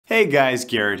Hey guys,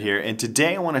 Garrett here, and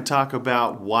today I want to talk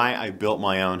about why I built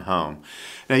my own home.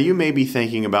 Now you may be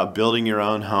thinking about building your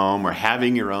own home or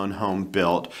having your own home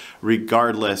built.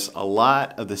 Regardless, a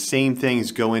lot of the same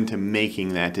things go into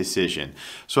making that decision.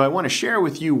 So I want to share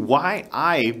with you why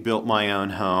I built my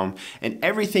own home and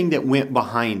everything that went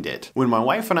behind it. When my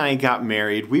wife and I got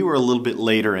married, we were a little bit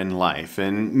later in life,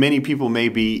 and many people may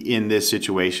be in this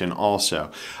situation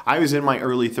also. I was in my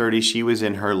early 30s, she was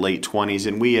in her late 20s,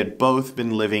 and we had both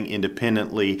been living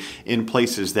independently in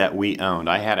places that we owned.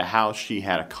 I had a house, she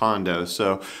had a condo,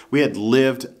 so we had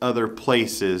lived other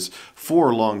places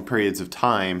for long periods of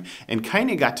time and kind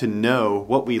of got to know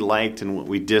what we liked and what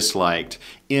we disliked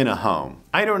in a home.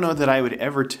 I don't know that I would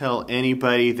ever tell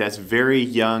anybody that's very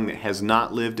young that has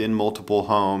not lived in multiple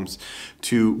homes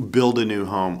to build a new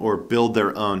home or build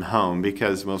their own home,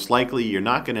 because most likely you're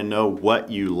not going to know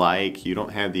what you like. You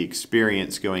don't have the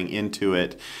experience going into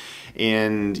it,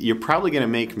 and you're probably going to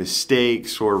make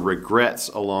mistakes or regrets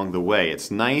along the way.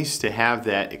 It's nice to have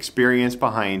that experience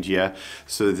behind you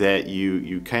so that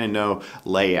you kind of know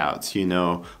layouts, you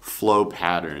know flow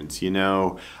patterns, you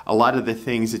know a lot of the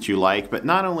things that you like. But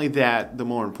not only that, the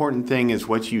more important thing is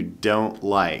what you don't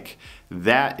like.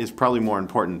 That is probably more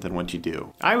important than what you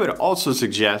do. I would also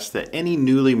suggest that any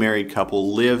newly married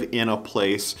couple live in a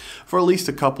place for at least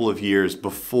a couple of years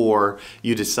before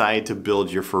you decide to build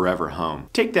your forever home.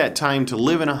 Take that time to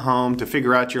live in a home, to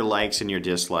figure out your likes and your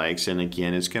dislikes, and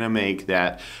again, it's going to make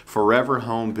that forever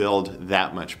home build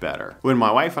that much better. When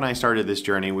my wife and I started this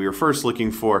journey, we were first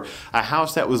looking for a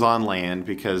house that was on land,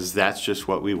 because that's just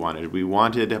what we wanted. We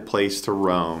wanted a place to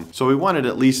roam, so we wanted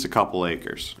at least a couple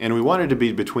acres, and we wanted to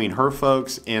be between her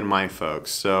folks and my folks.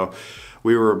 So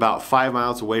we were about 5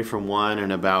 miles away from one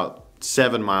and about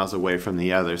 7 miles away from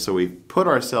the other. So we put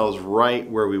ourselves right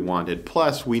where we wanted.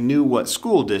 Plus, we knew what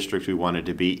school district we wanted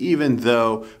to be, even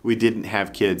though we didn't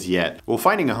have kids yet. Well,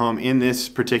 finding a home in this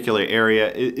particular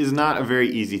area is not a very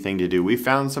easy thing to do. We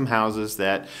found some houses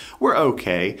that were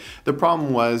okay. The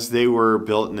problem was they were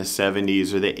built in the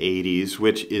 70s or the 80s,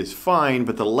 which is fine,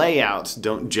 but the layouts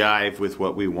don't jive with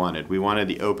what we wanted. We wanted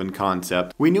the open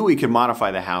concept. We knew we could modify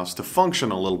the house to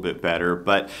function a little bit better,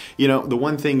 but you know, the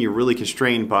one thing you're really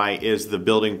constrained by is the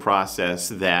building process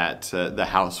that the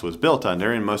house was built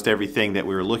under, and most everything that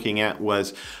we were looking at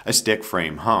was a stick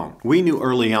frame home. We knew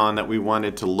early on that we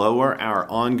wanted to lower our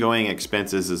ongoing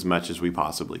expenses as much as we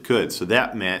possibly could, so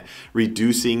that meant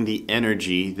reducing the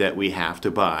energy that we have to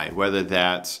buy, whether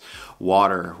that's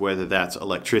water, whether that's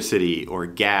electricity or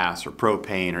gas or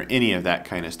propane or any of that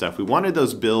kind of stuff. We wanted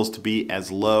those bills to be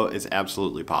as low as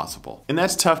absolutely possible. And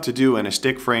that's tough to do in a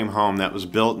stick frame home that was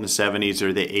built in the 70s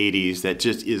or the 80s that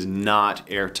just is not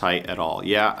airtight at all.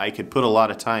 Yeah, I could put a lot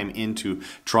of time into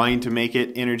trying to make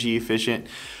it energy efficient,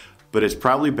 but it's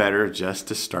probably better just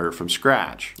to start from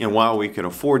scratch. And while we could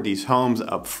afford these homes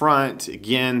up front,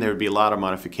 again, there would be a lot of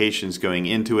modifications going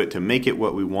into it to make it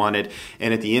what we wanted,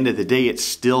 and at the end of the day, it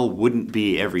still wouldn't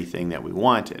be everything that we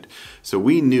wanted. So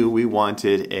we knew we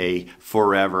wanted a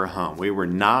forever home. We were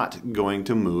not going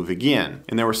to move again.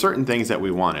 And there were certain things that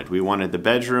we wanted. We wanted the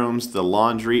bedrooms, the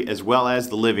laundry, as well as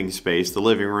the living space, the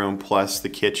living room plus the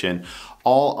kitchen,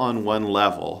 all on one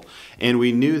level. And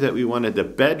we knew that we wanted the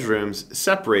bedrooms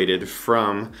separated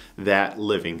from that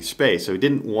living space. So we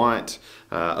didn't want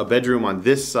a bedroom on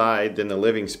this side, then the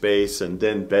living space, and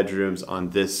then bedrooms on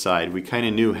this side. We kind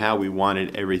of knew how we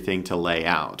wanted everything to lay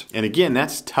out. And again,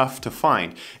 that's tough to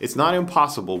find. It's not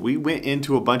impossible. We went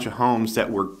into a bunch of homes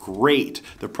that were great.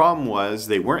 The problem was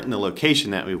they weren't in the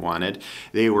location that we wanted.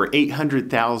 They were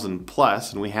 $800,000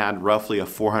 plus, and we had roughly a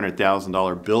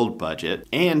 $400,000 build budget,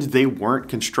 and they weren't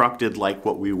constructed like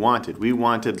what we wanted. We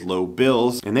wanted low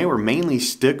bills, and they were mainly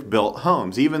stick-built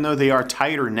homes. Even though they are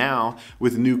tighter now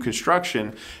with new construction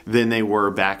than they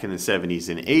were back in the 70s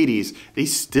and 80s, they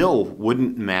still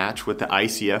wouldn't match what the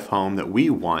ICF home that we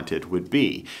wanted would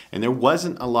be. And there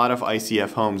wasn't a lot of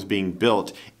ICF homes being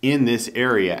built in this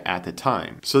area at the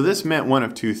time. So this meant one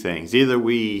of two things. Either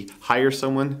we hire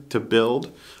someone to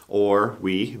build or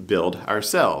we build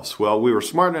ourselves. Well, we were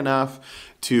smart enough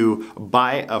to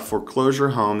buy a foreclosure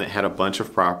home that had a bunch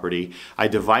of property. I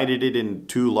divided it in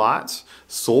 2 lots,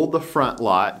 sold the front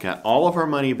lot, got all of our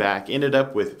money back, ended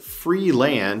up with free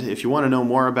land. If you want to know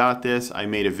more about this, I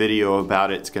made a video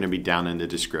about it. It's going to be down in the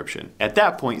description. At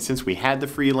that point, since we had the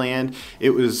free land,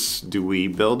 it was, do we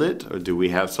build it or do we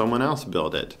have someone else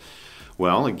build it?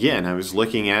 Well, again, I was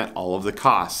looking at all of the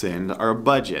costs and our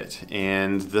budget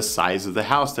and the size of the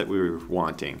house that we were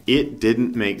wanting. It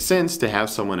didn't make sense to have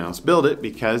someone else build it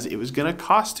because it was going to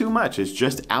cost too much. It's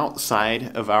just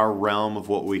outside of our realm of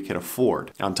what we could afford.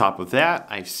 On top of that,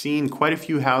 I've seen quite a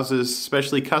few houses,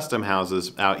 especially custom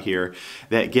houses out here,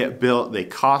 that get built. They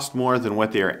cost more than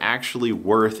what they are actually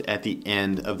worth at the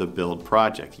end of the build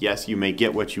project. Yes, you may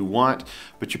get what you want,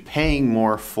 but you're paying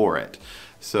more for it.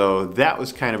 So that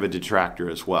was kind of a detractor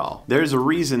as well. There's a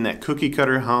reason that cookie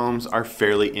cutter homes are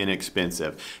fairly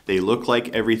inexpensive. They look like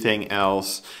everything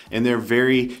else, and they're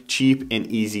very cheap and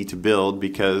easy to build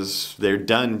because they're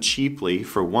done cheaply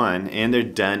for one, and they're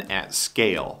done at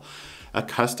scale. A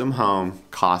custom home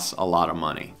costs a lot of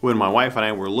money. When my wife and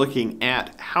I were looking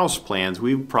at house plans,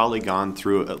 we've probably gone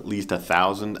through at least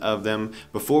 1,000 of them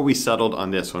before we settled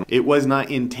on this one. It was not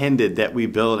intended that we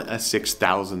build a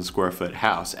 6,000 square foot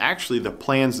house. Actually, the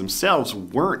plans themselves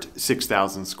weren't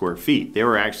 6,000 square feet. They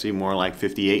were actually more like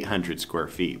 5,800 square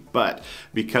feet. But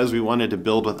because we wanted to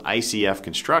build with ICF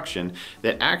construction,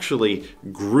 that actually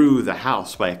grew the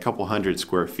house by a couple hundred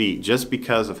square feet just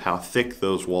because of how thick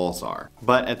those walls are.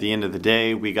 But at the end of the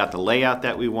day, we got the layout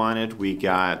that we wanted, we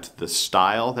got the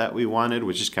style that we wanted,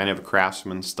 which is kind of a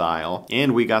craftsman style,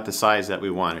 and we got the size that we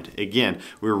wanted. Again,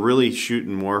 we were really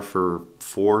shooting more for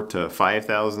 4,000 to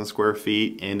 5,000 square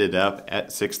feet, ended up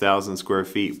at 6,000 square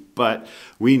feet, but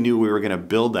we knew we were going to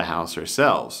build the house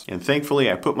ourselves. And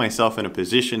thankfully, I put myself in a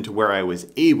position to where I was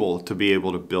able to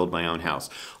build my own house.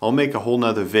 I'll make a whole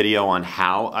nother video on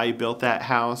how I built that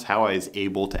house, how I was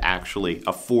able to actually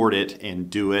afford it and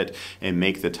do it and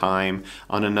make the time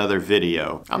on another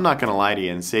video. I'm not going to lie to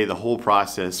you and say the whole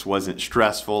process wasn't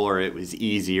stressful or it was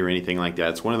easy or anything like that.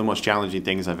 It's one of the most challenging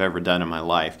things I've ever done in my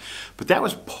life, but that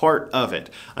was part of it.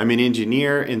 I'm an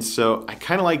engineer, and so I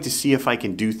kind of like to see if I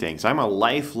can do things. I'm a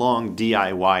lifelong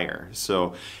DIYer,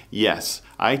 so yes,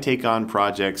 I take on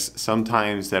projects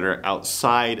sometimes that are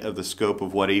outside of the scope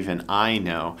of what even I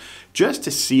know, just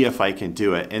to see if I can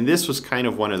do it. And this was kind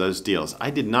of one of those deals. I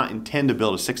did not intend to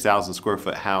build a 6,000 square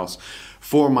foot house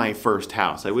for my first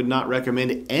house. I would not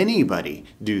recommend anybody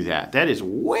do that. That is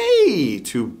way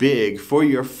too big for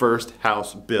your first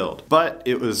house build. But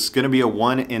it was gonna be a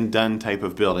one and done type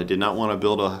of build. I did not want to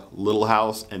build a little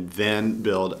house and then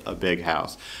build a big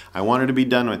house. I wanted to be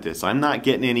done with this. I'm not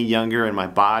getting any younger and my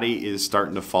body is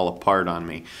starting to fall apart on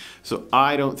me. So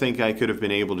I don't think I could have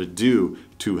been able to do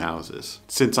 2 houses.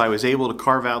 Since I was able to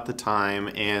carve out the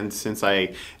time, and since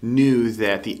I knew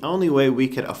that the only way we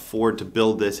could afford to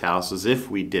build this house was if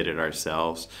we did it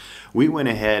ourselves, we went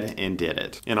ahead and did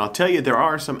it. And I'll tell you, there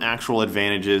are some actual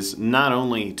advantages, not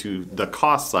only to the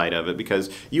cost side of it, because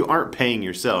you aren't paying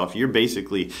yourself, you're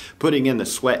basically putting in the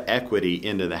sweat equity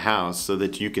into the house so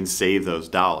that you can save those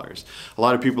dollars. A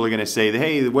lot of people are gonna say,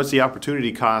 hey, what's the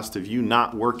opportunity cost of you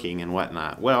not working and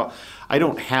whatnot? Well, I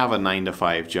don't have a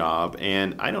 9-to-5 job,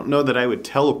 and I don't know that I would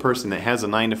tell a person that has a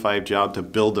 9-to-5 job to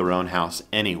build their own house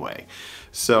anyway.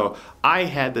 So I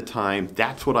had the time,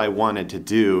 that's what I wanted to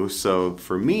do, so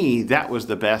for me, that was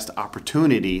the best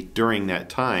opportunity during that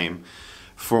time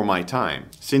for my time.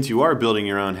 Since you are building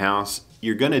your own house,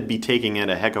 you're going to be taking it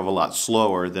a heck of a lot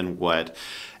slower than what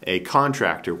a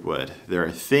contractor would. There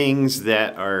are things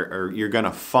that you're going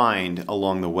to find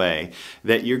along the way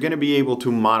that you're going to be able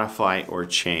to modify or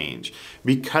change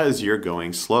because you're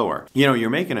going slower. You know,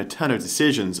 you're making a ton of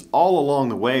decisions all along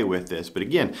the way with this, but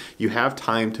again, you have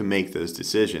time to make those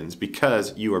decisions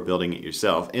because you are building it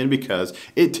yourself and because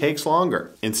it takes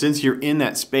longer. And since you're in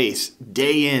that space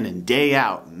day in and day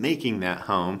out making that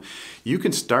home, you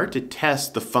can start to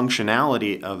test the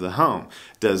functionality of the home.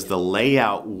 Does the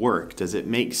layout work? Does it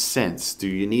make sense? Do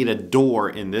you need a door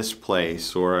in this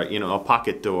place, or a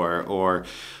pocket door, or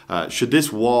should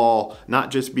this wall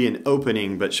not just be an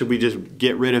opening, but should we just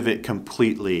get rid of it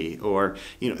completely? Or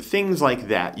things like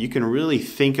that. You can really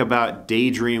think about,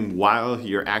 daydream while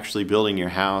you're actually building your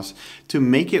house to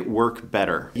make it work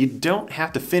better. You don't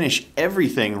have to finish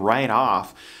everything right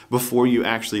off before you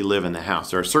actually live in the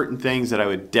house. There are certain things that I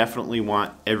would definitely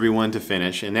want everyone to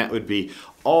finish, and that would be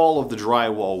all of the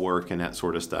drywall work and that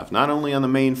sort of stuff. Not only on the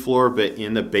main floor, but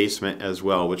in the basement as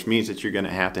well, which means that you're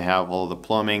gonna have all of the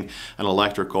plumbing and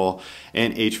electrical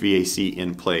and HVAC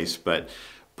in place. But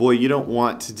boy, you don't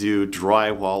want to do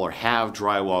drywall or have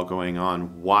drywall going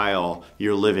on while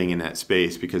you're living in that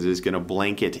space, because it's going to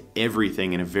blanket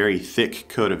everything in a very thick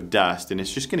coat of dust, and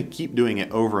it's just going to keep doing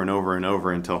it over and over and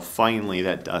over until finally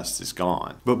that dust is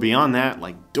gone. But beyond that,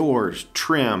 like doors,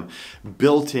 trim,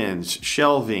 built-ins,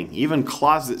 shelving, even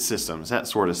closet systems, that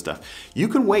sort of stuff, you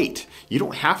can wait. You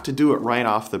don't have to do it right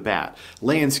off the bat.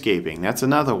 Landscaping, that's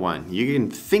another one. You can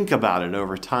think about it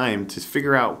over time to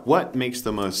figure out what makes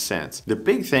the most sense. The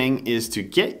big thing is to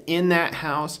get in that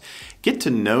house, get to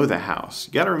know the house.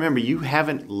 You got to remember, you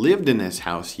haven't lived in this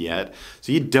house yet,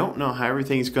 so you don't know how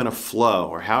everything's going to flow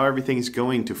or how everything's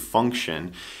going to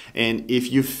function. And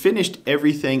if you've finished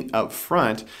everything up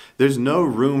front, there's no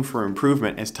room for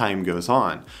improvement as time goes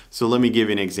on. So let me give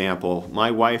you an example.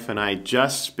 My wife and I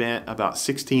just spent about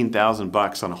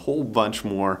 $16,000 on a whole bunch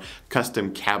more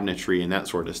custom cabinetry and that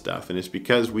sort of stuff. And it's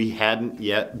because we hadn't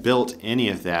yet built any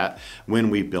of that when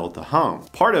we built the home.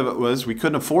 Part of it was we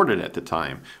couldn't afford it at the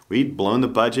time. We'd blown the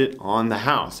budget on the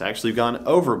house, actually gone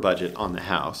over budget on the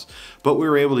house, but we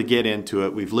were able to get into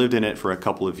it. We've lived in it for a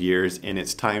couple of years, and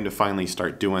it's time to finally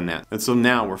start doing that. And so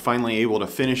now we're finally able to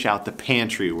finish out the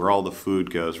pantry where all the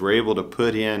food goes. We're able to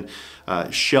put in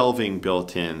shelving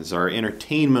built-ins, our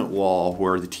entertainment wall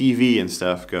where the TV and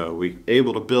stuff go. We're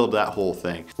able to build that whole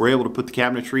thing. We're able to put the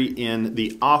cabinetry in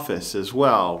the office as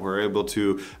well. We're able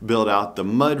to build out the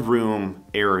mudroom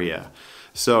area.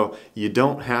 So you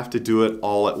don't have to do it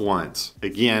all at once.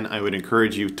 Again, I would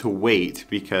encourage you to wait,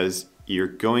 because you're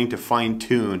going to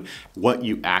fine-tune what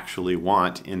you actually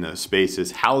want in those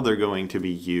spaces, how they're going to be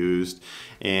used,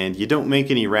 and you don't make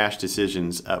any rash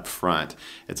decisions up front.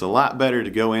 It's a lot better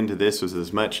to go into this with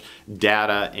as much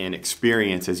data and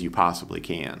experience as you possibly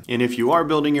can. And if you are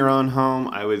building your own home,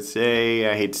 I would say,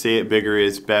 I hate to say it, bigger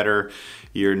is better.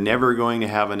 You're never going to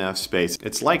have enough space.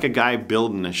 It's like a guy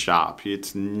building a shop.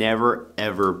 It's never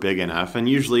ever big enough, and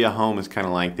usually a home is kind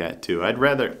of like that too. I'd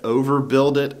rather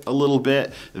overbuild it a little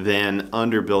bit than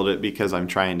underbuild it because I'm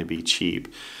trying to be cheap.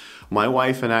 My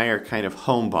wife and I are kind of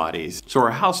homebodies, so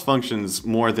our house functions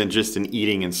more than just an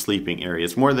eating and sleeping area.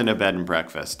 It's more than a bed and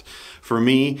breakfast. For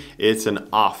me, it's an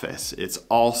office. It's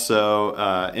also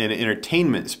an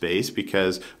entertainment space,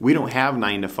 because we don't have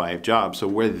 9-to-5 jobs, so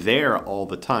we're there all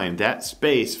the time. That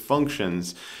space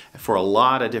functions for a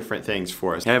lot of different things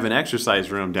for us. I have an exercise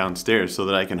room downstairs so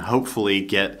that I can hopefully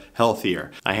get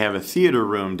healthier. I have a theater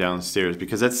room downstairs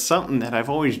because that's something that I've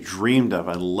always dreamed of.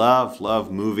 I love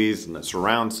movies and the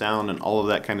surround sound and all of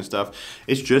that kind of stuff.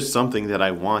 It's just something that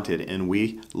I wanted, and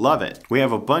we love it. We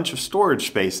have a bunch of storage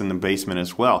space in the basement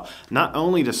as well. Not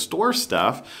only to store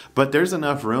stuff, but there's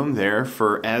enough room there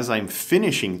for, as I'm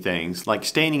finishing things, like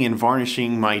staining and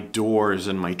varnishing my doors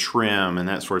and my trim and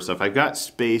that sort of stuff. I've got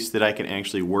space that I can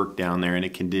actually work down there in a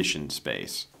conditioned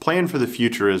space. Plan for the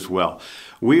future as well.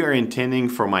 We are intending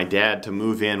for my dad to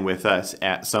move in with us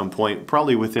at some point,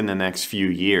 probably within the next few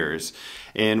years,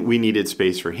 and we needed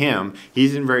space for him.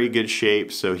 He's in very good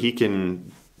shape, so he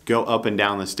can go up and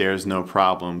down the stairs no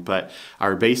problem, but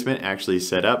our basement actually is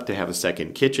set up to have a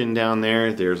second kitchen down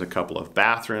there. There's a couple of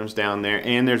bathrooms down there,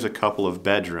 and there's a couple of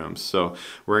bedrooms. So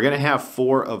we're gonna have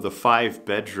 4 of the 5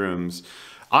 bedrooms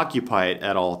occupied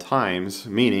at all times,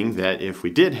 meaning that if we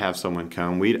did have someone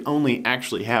come, we'd only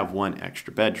actually have 1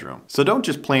 extra bedroom. So don't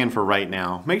just plan for right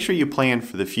now. Make sure you plan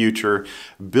for the future.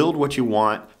 Build what you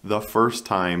want the first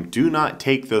time. Do not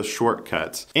take those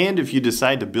shortcuts. And if you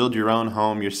decide to build your own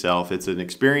home yourself, it's an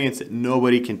experience that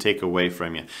nobody can take away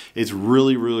from you. It's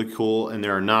really, really cool, and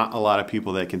there are not a lot of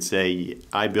people that can say,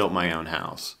 I built my own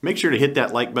house. Make sure to hit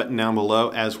that like button down below,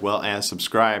 as well as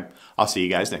subscribe. I'll see you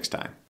guys next time.